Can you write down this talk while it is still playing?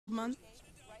month.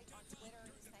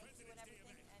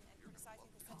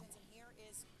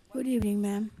 Good evening,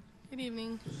 ma'am. Good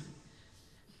evening.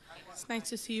 It's nice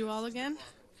to see you all again.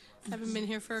 Haven't been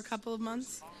here for a couple of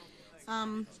months.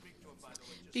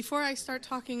 Before I start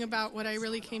talking about what I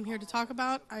really came here to talk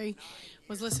about, I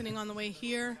was listening on the way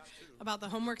here about the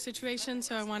homework situation,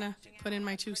 so I want to put in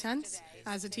my 2 cents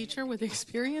as a teacher with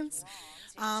experience.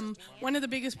 One of the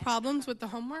biggest problems with the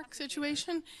homework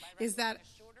situation is that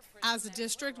as a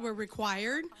district, we're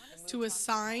required to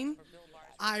assign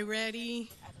iReady,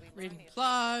 Reading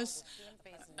Plus,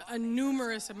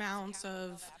 numerous amounts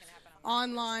of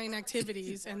online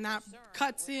activities, and that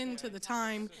cuts into the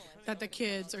time that the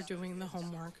kids are doing the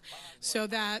homework, so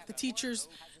that the teachers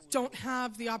don't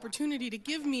have the opportunity to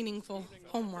give meaningful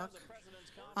homework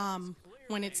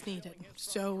when it's needed.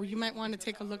 So you might want to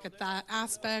take a look at that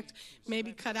aspect,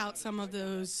 maybe cut out some of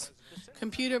those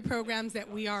computer programs that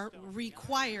we are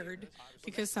required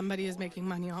because somebody is making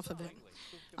money off of it.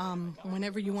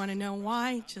 Whenever you want to know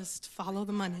why, just follow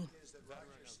the money.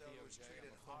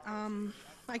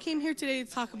 I came here today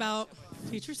to talk about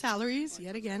teacher salaries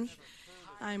yet again.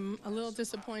 I'm a little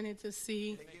disappointed to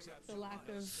see the lack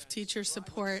of teacher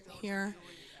support here.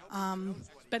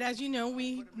 But as you know,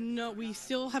 we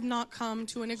still have not come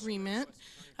to an agreement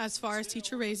as far as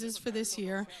teacher raises for this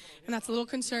year, and that's a little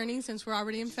concerning since we're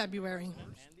already in February.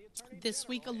 This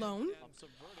week alone,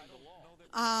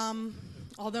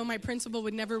 although my principal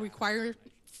would never require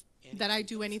that I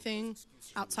do anything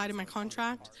outside of my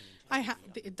contract,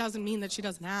 it doesn't mean that she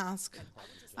doesn't ask.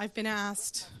 I've been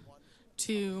asked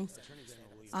to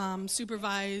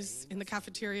supervise in the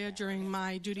cafeteria during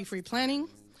my duty-free planning.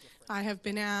 I have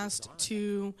been asked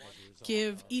to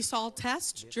give ESOL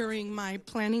test during my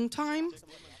planning time.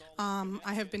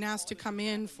 I have been asked to come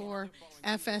in for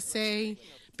FSA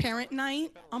parent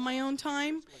night on my own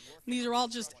time. These are all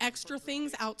just extra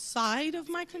things outside of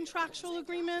my contractual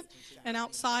agreement and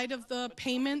outside of the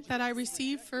payment that I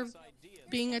receive for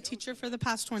being a teacher for the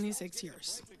past 26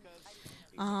 years.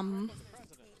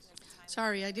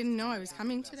 Sorry, I didn't know I was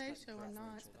coming today, so I'm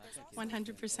not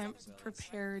 100%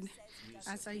 prepared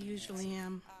as I usually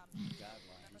am.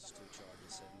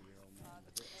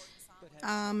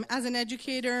 As an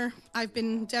educator, I've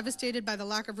been devastated by the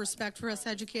lack of respect for us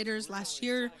educators. Last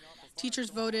year, teachers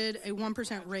voted a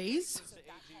 1% raise,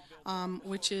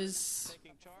 which is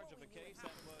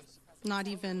not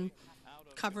even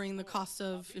covering the cost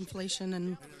of inflation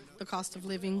and the cost of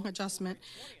living adjustment.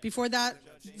 Before that,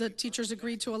 the teachers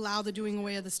agreed to allow the doing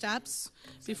away of the steps.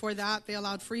 Before that, they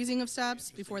allowed freezing of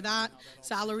steps. Before that,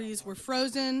 salaries were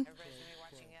frozen.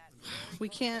 We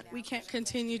can't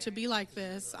continue to be like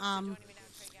this.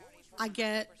 I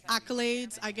get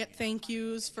accolades, I get thank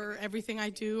yous for everything I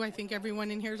do. I think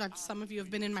everyone in here, some of you have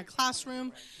been in my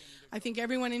classroom. I think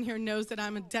everyone in here knows that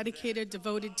I'm a dedicated,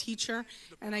 devoted teacher,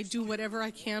 and I do whatever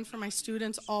I can for my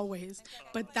students always,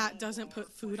 but that doesn't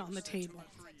put food on the table.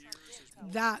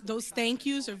 Those thank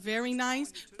yous are very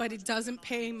nice, but it doesn't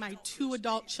pay my 2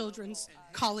 adult children's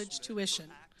college tuition.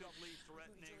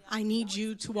 I need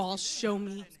you to all show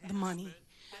me the money.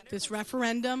 This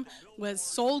referendum was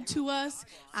sold to us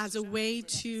as a way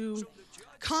to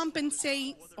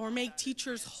compensate or make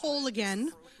teachers whole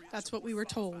again. That's what we were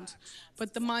told.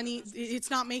 But the money, it's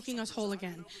not making us whole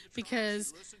again,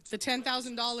 because the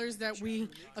 $10,000 that we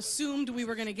assumed we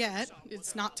were going to get,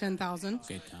 it's not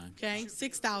 $10,000. Okay,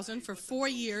 $6,000 for 4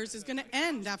 years is going to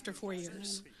end after 4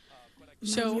 years.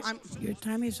 So your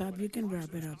time is up. You can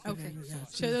wrap it up. Okay.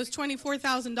 So those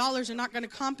 $24,000 are not going to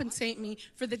compensate me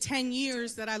for the 10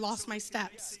 years that I lost my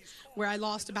steps, where I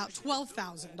lost about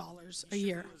 $12,000 a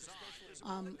year.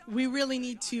 We really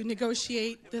need to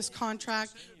negotiate this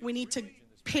contract. We need to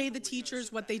pay the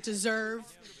teachers what they deserve,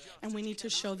 and we need to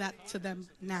show that to them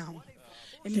now.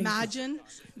 Imagine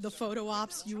the photo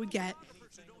ops you would get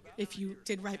if you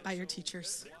did right by your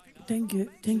teachers. Thank you,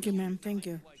 ma'am. Thank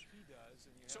you.